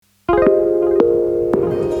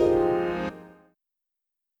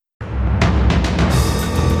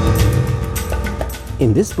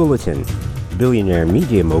In this bulletin, billionaire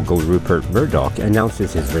media mogul Rupert Murdoch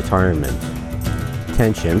announces his retirement.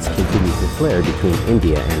 Tensions continue to flare between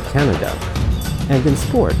India and Canada. And in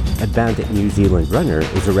sport, a bandit New Zealand runner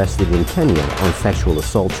is arrested in Kenya on sexual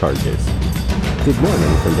assault charges. Good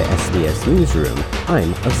morning from the SBS Newsroom.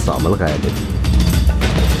 I'm Assam Al-Ghalib.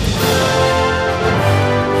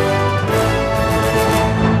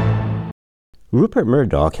 Rupert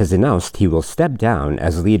Murdoch has announced he will step down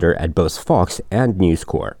as leader at both Fox and News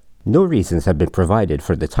Corp. No reasons have been provided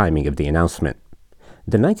for the timing of the announcement.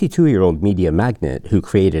 The 92-year-old media magnate who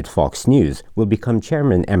created Fox News will become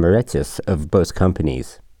chairman emeritus of both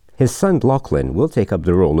companies. His son Lachlan will take up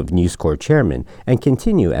the role of News Corp chairman and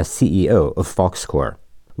continue as CEO of Fox Corp.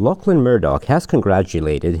 Lachlan Murdoch has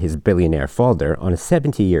congratulated his billionaire father on a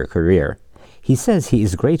 70-year career. He says he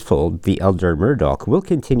is grateful the elder Murdoch will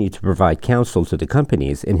continue to provide counsel to the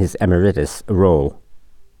companies in his emeritus role.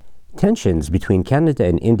 Tensions between Canada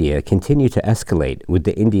and India continue to escalate, with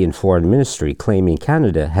the Indian Foreign Ministry claiming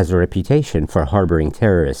Canada has a reputation for harboring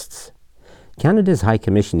terrorists. Canada's High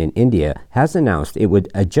Commission in India has announced it would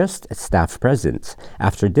adjust staff presence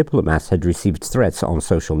after diplomats had received threats on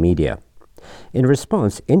social media. In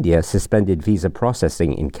response, India suspended visa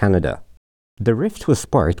processing in Canada. The rift was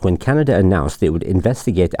sparked when Canada announced it would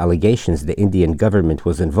investigate allegations the Indian government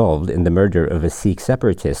was involved in the murder of a Sikh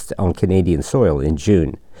separatist on Canadian soil in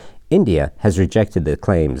June. India has rejected the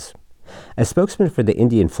claims. A spokesman for the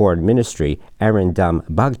Indian Foreign Ministry, Arindam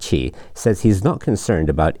Bagchi, says he's not concerned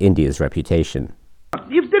about India's reputation.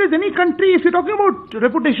 If there is any country, if you're talking about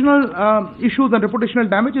reputational issues and reputational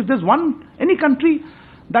damage, if there's any country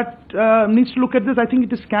that needs to look at this, I think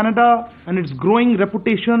it is Canada and its growing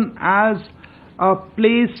reputation as a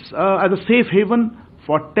place, as a safe haven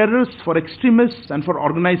for terrorists, for extremists, and for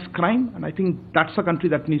organized crime. And I think that's a country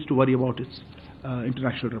that needs to worry about its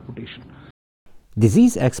international reputation.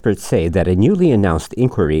 Disease experts say that a newly announced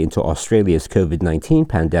inquiry into Australia's COVID-19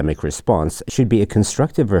 pandemic response should be a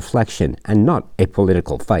constructive reflection and not a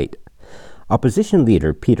political fight. Opposition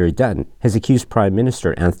leader Peter Dutton has accused Prime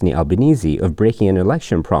Minister Anthony Albanese of breaking an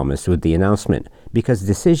election promise with the announcement because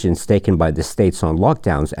decisions taken by the states on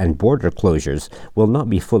lockdowns and border closures will not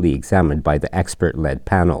be fully examined by the expert-led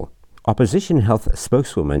panel. Opposition health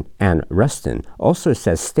spokeswoman Anne Ruston also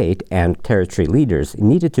says state and territory leaders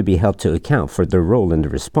needed to be held to account for their role in the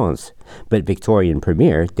response, but Victorian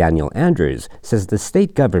Premier Daniel Andrews says the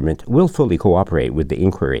state government will fully cooperate with the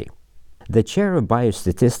inquiry. The chair of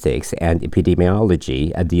biostatistics and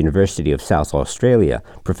epidemiology at the University of South Australia,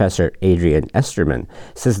 Professor Adrian Esterman,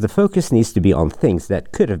 says the focus needs to be on things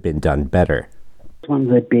that could have been done better. One of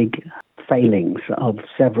the big failings of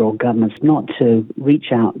several governments not to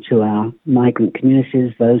reach out to our migrant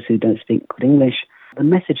communities, those who don't speak good English. The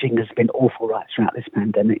messaging has been awful right throughout this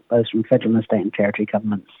pandemic, both from federal and state and territory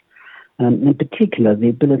governments. In particular, the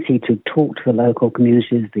ability to talk to the local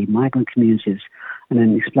communities, the migrant communities, and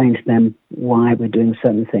then explain to them why we're doing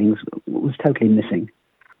certain things was totally missing.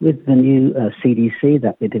 With the new CDC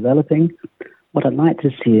that we're developing, what I'd like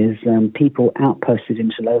to see is people outposted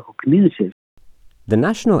into local communities. The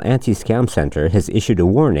National Anti-Scam Center has issued a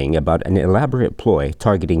warning about an elaborate ploy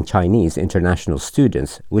targeting Chinese international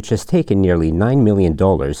students, which has taken nearly $9 million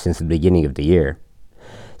since the beginning of the year.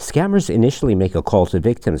 Scammers initially make a call to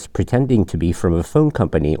victims pretending to be from a phone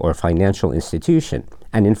company or financial institution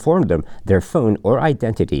and inform them their phone or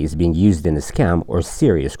identity is being used in a scam or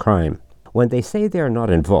serious crime. When they say they are not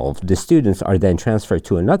involved, the students are then transferred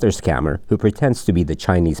to another scammer who pretends to be the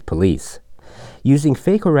Chinese police. Using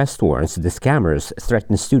fake arrest warrants, the scammers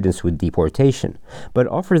threaten students with deportation, but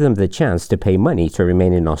offer them the chance to pay money to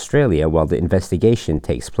remain in Australia while the investigation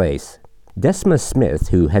takes place. Desma Smith,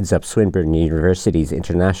 who heads up Swinburne University's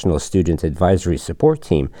International Student Advisory Support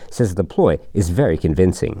Team, says the ploy is very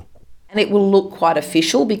convincing. And it will look quite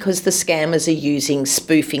official because the scammers are using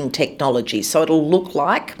spoofing technology. So it'll look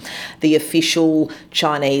like the official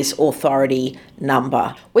Chinese authority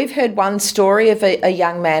number. We've heard one story of a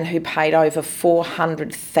young man who paid over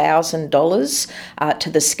 $400,000 to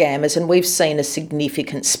the scammers, and we've seen a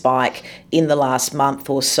significant spike in the last month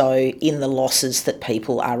or so in the losses that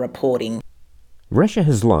people are reporting. Russia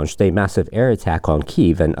has launched a massive air attack on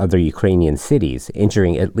Kyiv and other Ukrainian cities,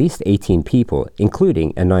 injuring at least 18 people,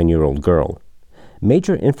 including a 9-year-old girl.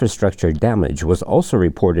 Major infrastructure damage was also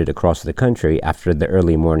reported across the country after the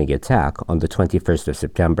early morning attack on the 21st of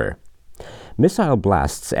September. Missile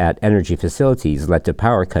blasts at energy facilities led to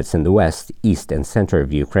power cuts in the west, east, and center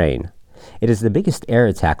of Ukraine. It is the biggest air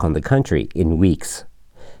attack on the country in weeks.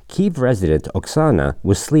 Kyiv resident Oksana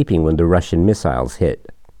was sleeping when the Russian missiles hit.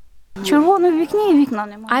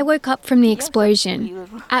 I woke up from the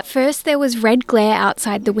explosion. At first there was red glare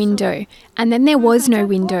outside the window, and then there was no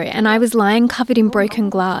window and I was lying covered in broken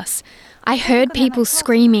glass. I heard people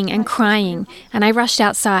screaming and crying and I rushed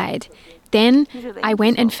outside. Then I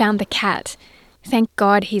went and found the cat. Thank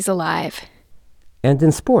God he's alive. And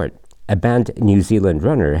in sport, a banned New Zealand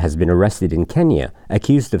runner has been arrested in Kenya,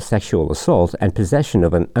 accused of sexual assault and possession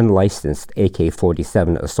of an unlicensed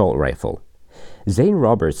AK-47 assault rifle. Zane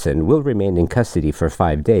Robertson will remain in custody for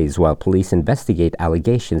 5 days while police investigate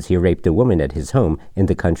allegations he raped a woman at his home in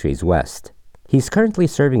the country's west. He's currently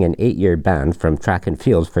serving an 8-year ban from track and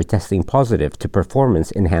field for testing positive to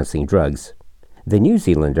performance-enhancing drugs. The New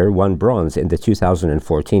Zealander won bronze in the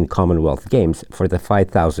 2014 Commonwealth Games for the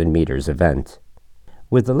 5,000 meters event.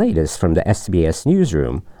 With the latest from the SBS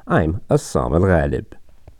newsroom, I'm Assam Al-Ghalib.